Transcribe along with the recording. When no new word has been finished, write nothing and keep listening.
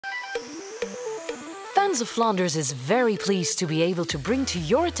Fans of Flanders is very pleased to be able to bring to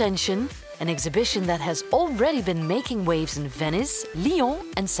your attention an exhibition that has already been making waves in Venice, Lyon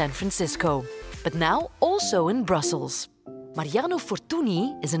and San Francisco, but now also in Brussels. Mariano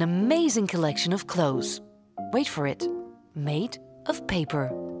Fortuny is an amazing collection of clothes. Wait for it, made of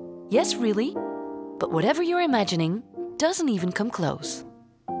paper. Yes, really, but whatever you're imagining doesn't even come close.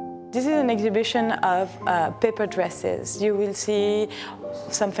 This is an exhibition of paper dresses. You will see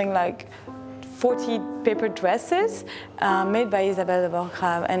something like 40 paper dresses made by Isabelle de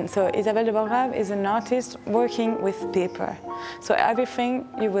Borgrave. And so Isabelle de Borgrave is an artist working with paper. So everything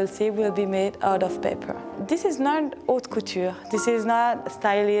you will see will be made out of paper. This is not haute couture. This is not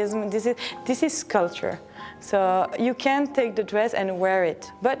stylism. This is sculpture. So you can take the dress and wear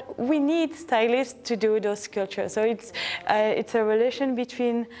it. But we need stylists to do those sculptures. So it's a relation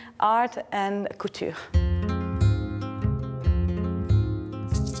between art and couture.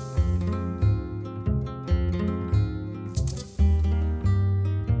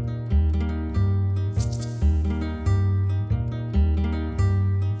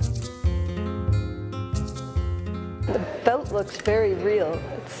 The belt looks very real.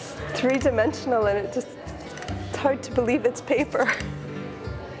 It's three-dimensional and it's hard to believe it's paper.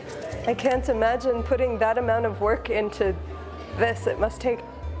 I can't imagine putting that amount of work into this. It must take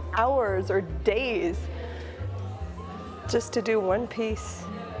hours or days just to do one piece.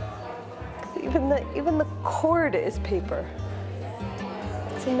 Even the cord is paper.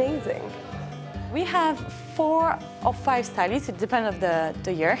 It's amazing. We have 4 or 5 stylists, it depends on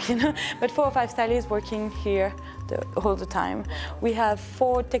the year, but 4 or 5 stylists working here all the time. We have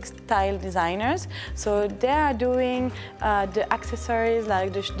 4 textile designers, so they are doing the accessories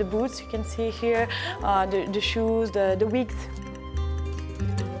like the boots you can see here, the shoes, the wigs.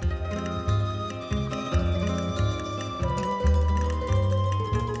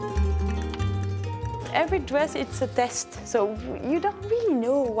 Every dress, it's a test, so you don't really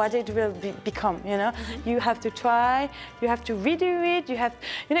know what it will become, You have to try, you have to redo it,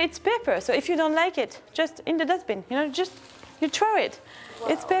 it's paper, so if you don't like it, just in the dustbin, you throw it. Wow.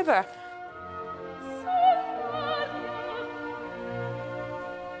 It's paper.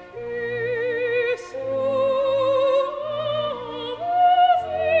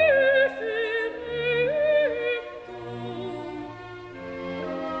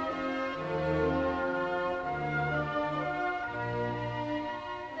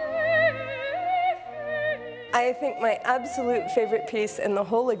 I think my absolute favorite piece in the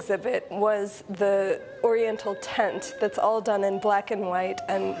whole exhibit was the oriental tent that's all done in black and white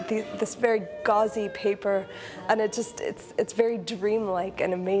and this very gauzy paper, and it's very dreamlike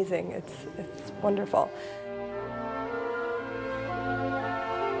and amazing. It's wonderful.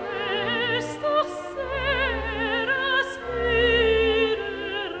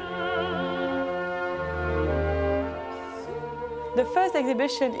 The first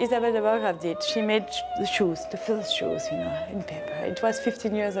exhibition Isabelle de Borgrave did, she made the shoes, the first shoes, in paper. It was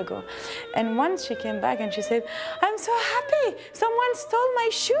 15 years ago. And once she came back and she said, "I'm so happy, someone stole my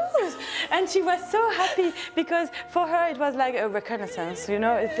shoes." And she was so happy because for her it was like a reconnaissance,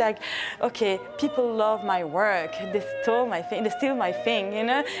 It's like, okay, people love my work, they stole my thing, they steal my thing,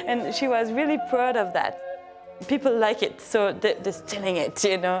 And she was really proud of that. People like it, so they're stealing it,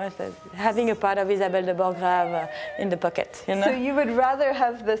 having a part of Isabelle de Borgrave in the pocket, So you would rather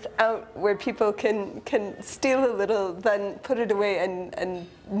have this out where people can steal a little than put it away and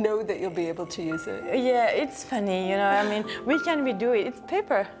know that you'll be able to use it? Yeah, it's funny, I mean, we can redo it. It's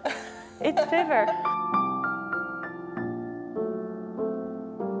paper. It's paper.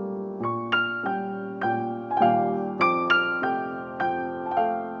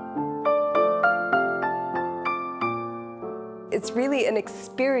 It's really an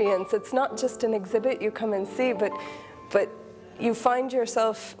experience. It's not just an exhibit you come and see, but you find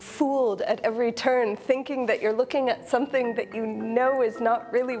yourself fooled at every turn, thinking that you're looking at something that you know is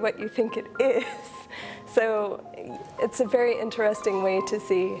not really what you think it is. So it's a very interesting way to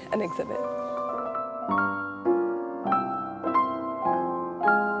see an exhibit.